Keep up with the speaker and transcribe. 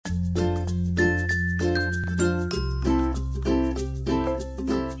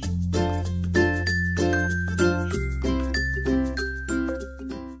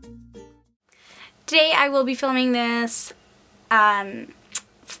I will be filming this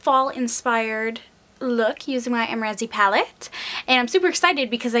fall-inspired look using my Amrezy palette. And I'm super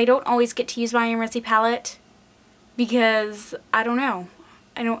excited because I don't always get to use my Amrezy palette because, I don't know.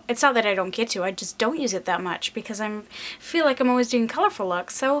 It's not that I don't get to, I just don't use it that much because I feel like I'm always doing colorful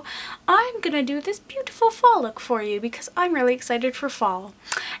looks. So I'm gonna do this beautiful fall look for you because I'm really excited for fall.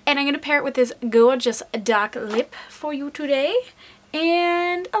 And I'm gonna pair it with this gorgeous dark lip for you today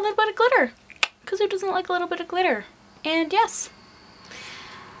and a little bit of glitter because who doesn't like a little bit of glitter? And yes,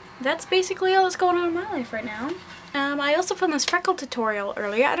 that's basically all that's going on in my life right now. I also filmed this freckle tutorial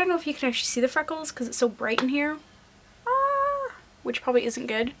earlier. I don't know if you can actually see the freckles because it's so bright in here. Which probably isn't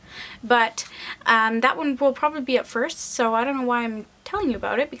good, but that one will probably be up first, so I don't know why I'm telling you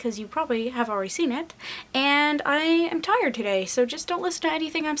about it because you probably have already seen it, and I am tired today, so just don't listen to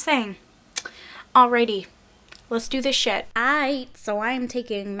anything I'm saying. Alrighty, let's do this shit. Alright, so I am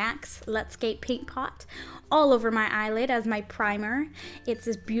taking M.A.C Let's Skate Paint Pot all over my eyelid as my primer. It's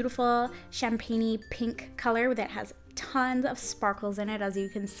this beautiful champagne-y pink color that has tons of sparkles in it, as you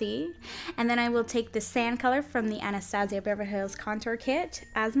can see. And then I will take the sand color from the Anastasia Beverly Hills Contour Kit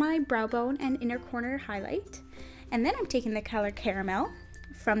as my brow bone and inner corner highlight. And then I'm taking the color Caramel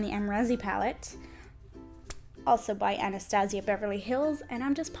from the Amrezy palette, also by Anastasia Beverly Hills, and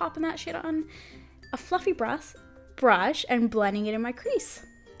I'm just popping that shit on a fluffy brush and blending it in my crease.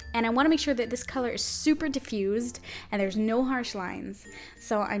 And I want to make sure that this color is super diffused and there's no harsh lines.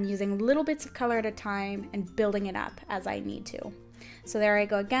 So I'm using little bits of color at a time and building it up as I need to. So there I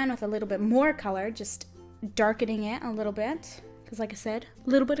go again with a little bit more color, just darkening it a little bit. Because like I said, a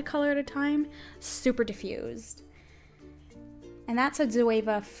little bit of color at a time, super diffused. And that's a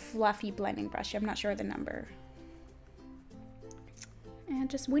Zoeva fluffy blending brush. I'm not sure the number. And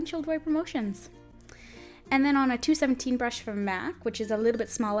just windshield wiper motions. And then on a 217 brush from M.A.C, which is a little bit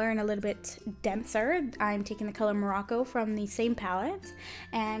smaller and a little bit denser, I'm taking the color Morocco from the same palette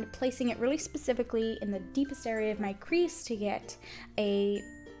and placing it really specifically in the deepest area of my crease to get a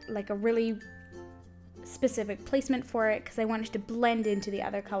really specific placement for it because I want it to blend into the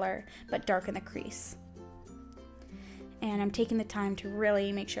other color but darken the crease. And I'm taking the time to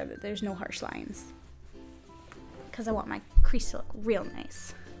really make sure that there's no harsh lines because I want my crease to look real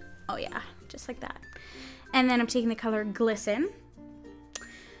nice. Oh yeah, just like that. And then I'm taking the color Glisten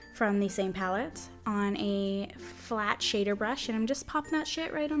from the same palette on a flat shader brush, and I'm just popping that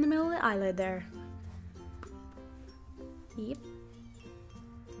shit right on the middle of the eyelid there. Yep.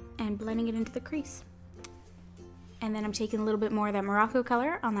 And blending it into the crease. And then I'm taking a little bit more of that Morocco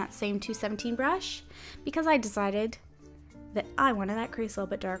color on that same 217 brush because I decided that I wanted that crease a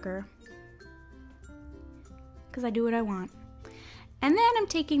little bit darker. Because I do what I want. And then I'm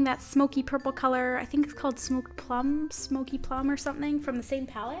taking that smoky purple color, I think it's called Smoky Plum or something from the same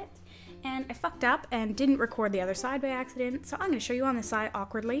palette. And I fucked up and didn't record the other side by accident, so I'm going to show you on this side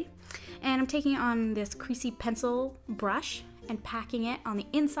awkwardly. And I'm taking it on this creasy pencil brush and packing it on the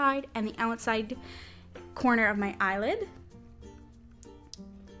inside and the outside corner of my eyelid.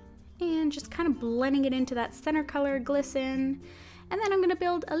 And just kind of blending it into that center color, Glisten. And then I'm going to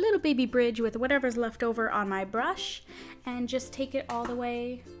build a little baby bridge with whatever's left over on my brush and just take it all the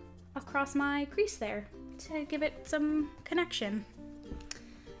way across my crease there to give it some connection.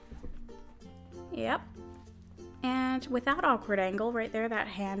 Yep. And with that awkward angle right there, that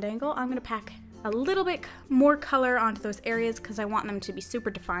hand angle, I'm going to pack a little bit more color onto those areas because I want them to be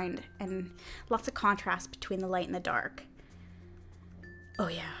super defined and lots of contrast between the light and the dark. Oh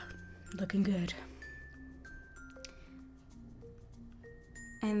yeah, looking good.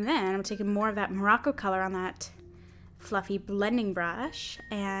 And then I'm taking more of that Morocco color on that fluffy blending brush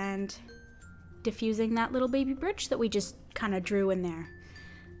and diffusing that little baby bridge that we just kind of drew in there.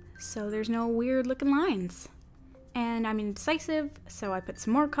 So there's no weird looking lines. And I'm indecisive, so I put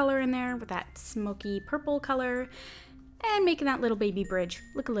some more color in there with that smoky purple color and making that little baby bridge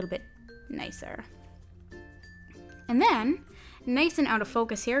look a little bit nicer. And then, nice and out of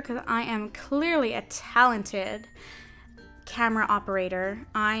focus here because I am clearly a talented camera operator,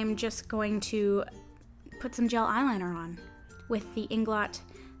 I'm just going to put some gel eyeliner on with the Inglot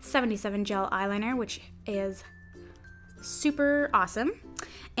 77 gel eyeliner, which is super awesome,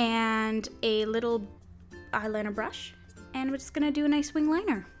 and a little eyeliner brush, and we're just gonna do a nice wing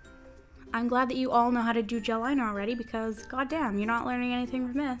liner. I'm glad that you all know how to do gel liner already because goddamn, you're not learning anything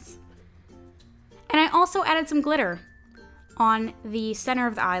from this. And I also added some glitter on the center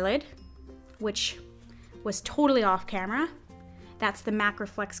of the eyelid, which was totally off camera. That's the MAC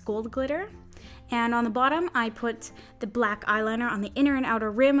Reflects Gold Glitter. And on the bottom, I put the black eyeliner on the inner and outer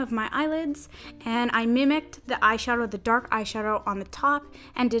rim of my eyelids, and I mimicked the eyeshadow, the dark eyeshadow on the top,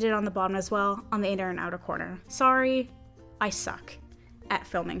 and did it on the bottom as well, on the inner and outer corner. Sorry, I suck at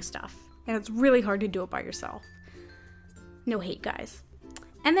filming stuff, and it's really hard to do it by yourself. No hate, guys.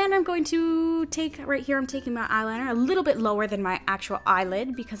 And then I'm going to take, right here, I'm taking my eyeliner a little bit lower than my actual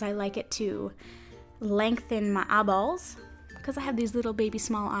eyelid because I like it to lengthen my eyeballs because I have these little baby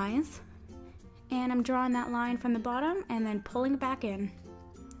small eyes. And I'm drawing that line from the bottom and then pulling it back in.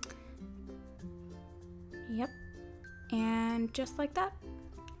 Yep. And just like that.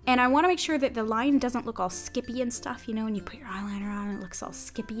 And I want to make sure that the line doesn't look all skippy and stuff, you know, when you put your eyeliner on and it looks all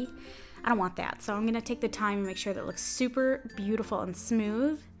skippy. I don't want that. So I'm going to take the time and make sure that it looks super beautiful and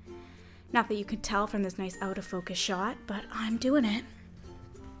smooth. Not that you could tell from this nice out of focus shot, but I'm doing it.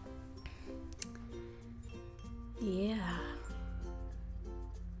 Yeah.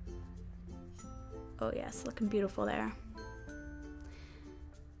 Oh yes, looking beautiful there.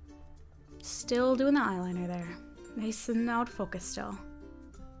 Still doing the eyeliner there. Nice and out of focus still.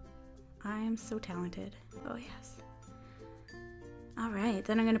 I am so talented. Oh yes. Alright,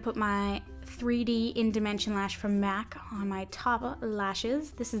 then I'm going to put my 3D In Dimension Lash from MAC on my top lashes.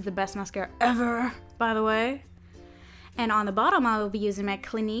 This is the best mascara ever, by the way. And on the bottom I will be using my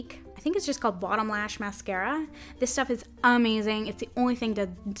Clinique, I think it's just called Bottom Lash Mascara. This stuff is amazing. It's the only thing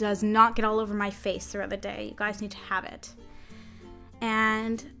that does not get all over my face throughout the day. You guys need to have it.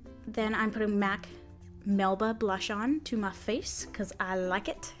 And then I'm putting MAC Melba blush on to my face because I like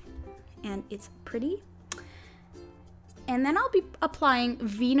it and it's pretty. And then I'll be applying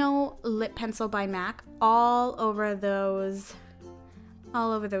Vino lip pencil by MAC all over those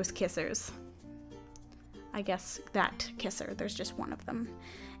kissers. I guess that kisser, there's just one of them.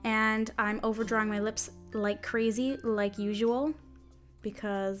 And I'm overdrawing my lips like crazy, like usual,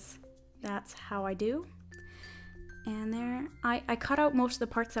 because that's how I do. And there, I cut out most of the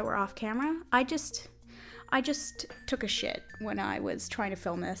parts that were off camera. I just took a shit when I was trying to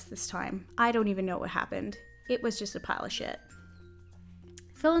film this time. I don't even know what happened. It was just a pile of shit.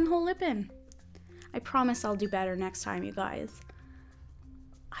 Filling the whole lip in. I promise I'll do better next time, you guys.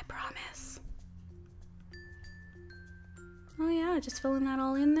 I promise. Oh yeah, just filling that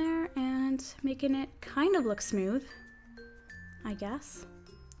all in there and making it kind of look smooth, I guess.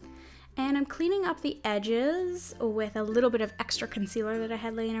 And I'm cleaning up the edges with a little bit of extra concealer that I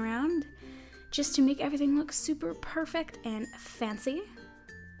had laying around, just to make everything look super perfect and fancy.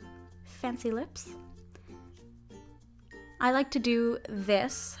 Fancy lips. I like to do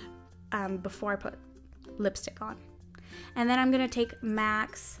this before I put lipstick on. And then I'm going to take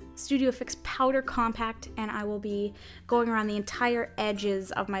MAC's Studio Fix Powder Compact and I will be going around the entire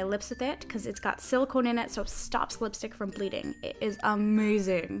edges of my lips with it because it's got silicone in it so it stops lipstick from bleeding. It is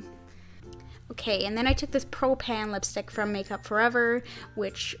amazing. Okay, and then I took this Pro Pan lipstick from Makeup Forever,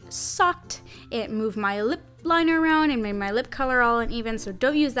 which sucked. It moved my lip liner around and made my lip color all uneven, so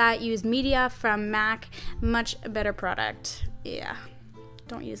don't use that. Use Media from MAC. Much better product. Yeah,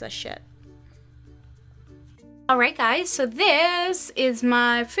 don't use that shit. Alright guys, so this is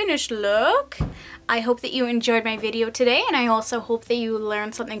my finished look. I hope that you enjoyed my video today, and I also hope that you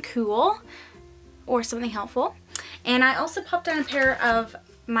learned something cool or something helpful. And I also popped on a pair of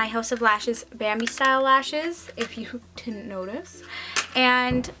my House of Lashes Bambie style lashes, if you didn't notice.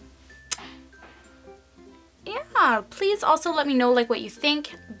 And yeah, please also let me know like what you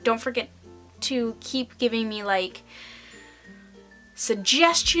think. Don't forget to keep giving me like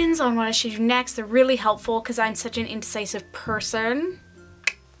suggestions on what I should do next. They're really helpful because I'm such an indecisive person.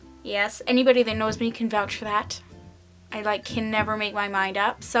 Yes, anybody that knows me can vouch for that. I like can never make my mind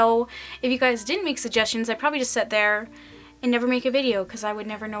up. So if you guys didn't make suggestions, I'd probably just sit there and never make a video because I would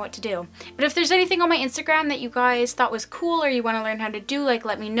never know what to do. But if there's anything on my Instagram that you guys thought was cool or you want to learn how to do, like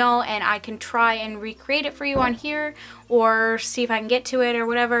let me know and I can try and recreate it for you on here or see if I can get to it or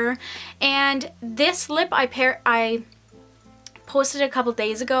whatever. And this lip I posted a couple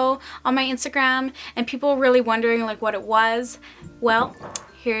days ago on my Instagram and people were really wondering like what it was. Well,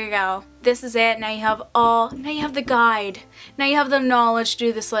 here you go. This is it. Now you have the guide. Now you have the knowledge to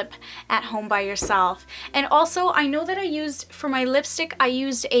do this lip at home by yourself. And also I know that I used, for my lipstick, I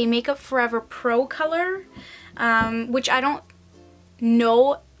used a Makeup Forever Pro color, which I don't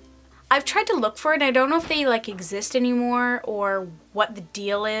know. I've tried to look for it. I don't know if they like exist anymore or what the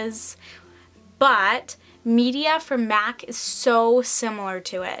deal is, but Media from MAC is so similar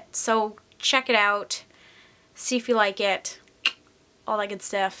to it. So check it out. See if you like it. All that good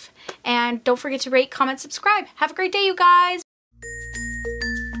stuff. And don't forget to rate, comment, subscribe. Have a great day, you guys.